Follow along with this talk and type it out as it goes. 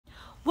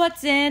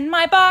What's in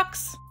my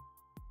box?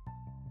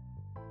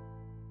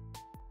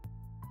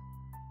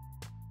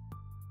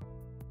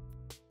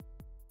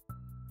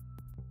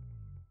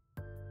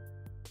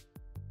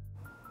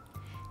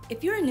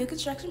 If you're a new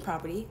construction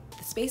property,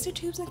 the spacer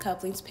tubes and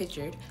couplings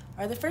pictured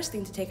are the first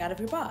thing to take out of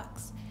your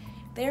box.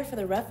 They are for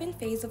the rough-in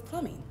phase of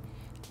plumbing,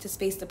 to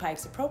space the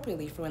pipes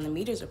appropriately for when the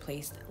meters are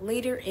placed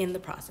later in the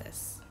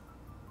process.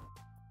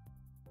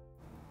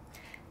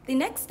 The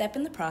next step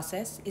in the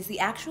process is the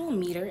actual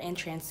meter and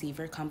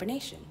transceiver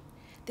combination.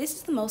 This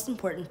is the most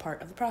important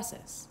part of the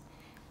process.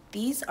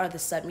 These are the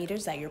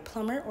submeters that your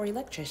plumber or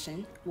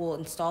electrician will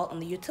install on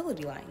the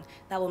utility line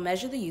that will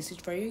measure the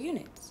usage for your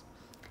units.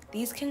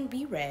 These can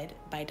be read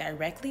by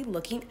directly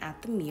looking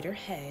at the meter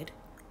head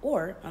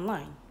or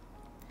online.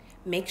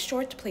 Make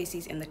sure to place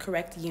these in the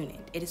correct unit.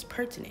 It is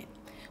pertinent.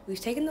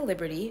 We've taken the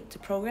liberty to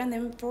program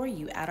them for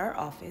you at our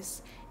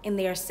office, and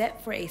they are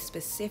set for a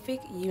specific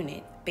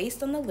unit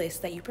based on the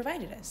list that you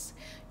provided us.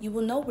 You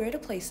will know where to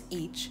place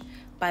each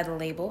by the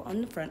label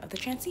on the front of the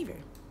transceiver.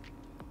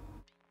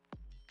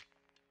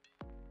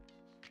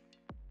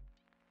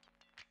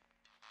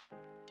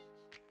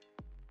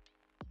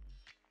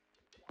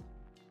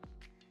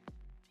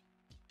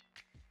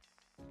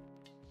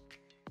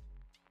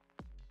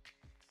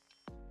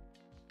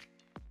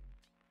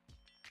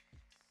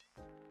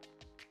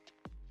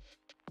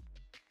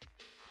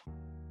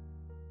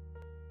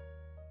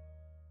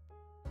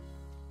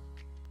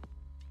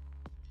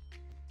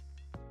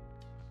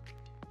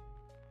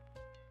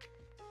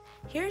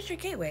 Here is your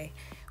gateway,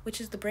 which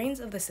is the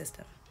brains of the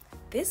system.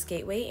 This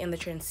gateway and the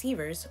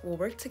transceivers will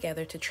work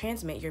together to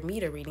transmit your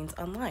meter readings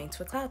online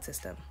to a cloud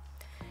system.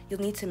 You'll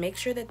need to make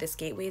sure that this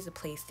gateway is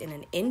placed in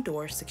an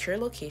indoor, secure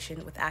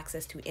location with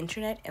access to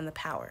internet and the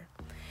power.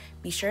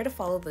 Be sure to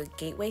follow the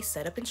gateway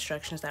setup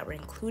instructions that were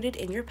included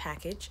in your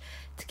package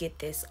to get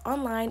this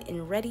online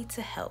and ready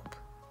to help.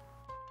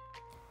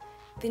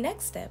 The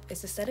next step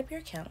is to set up your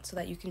account so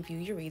that you can view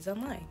your reads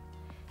online.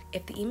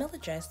 If the email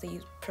address that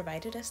you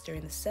provided us during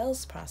the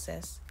sales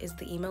process is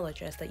the email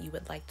address that you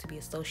would like to be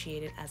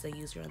associated as a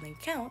user on the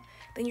account,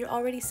 then you're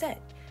already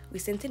set. We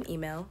sent an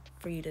email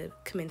for you to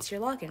commence your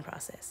login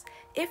process.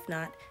 If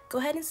not, go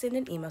ahead and send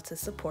an email to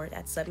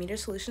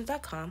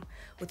support@submetersolutions.com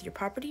with your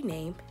property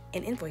name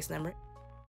and invoice number.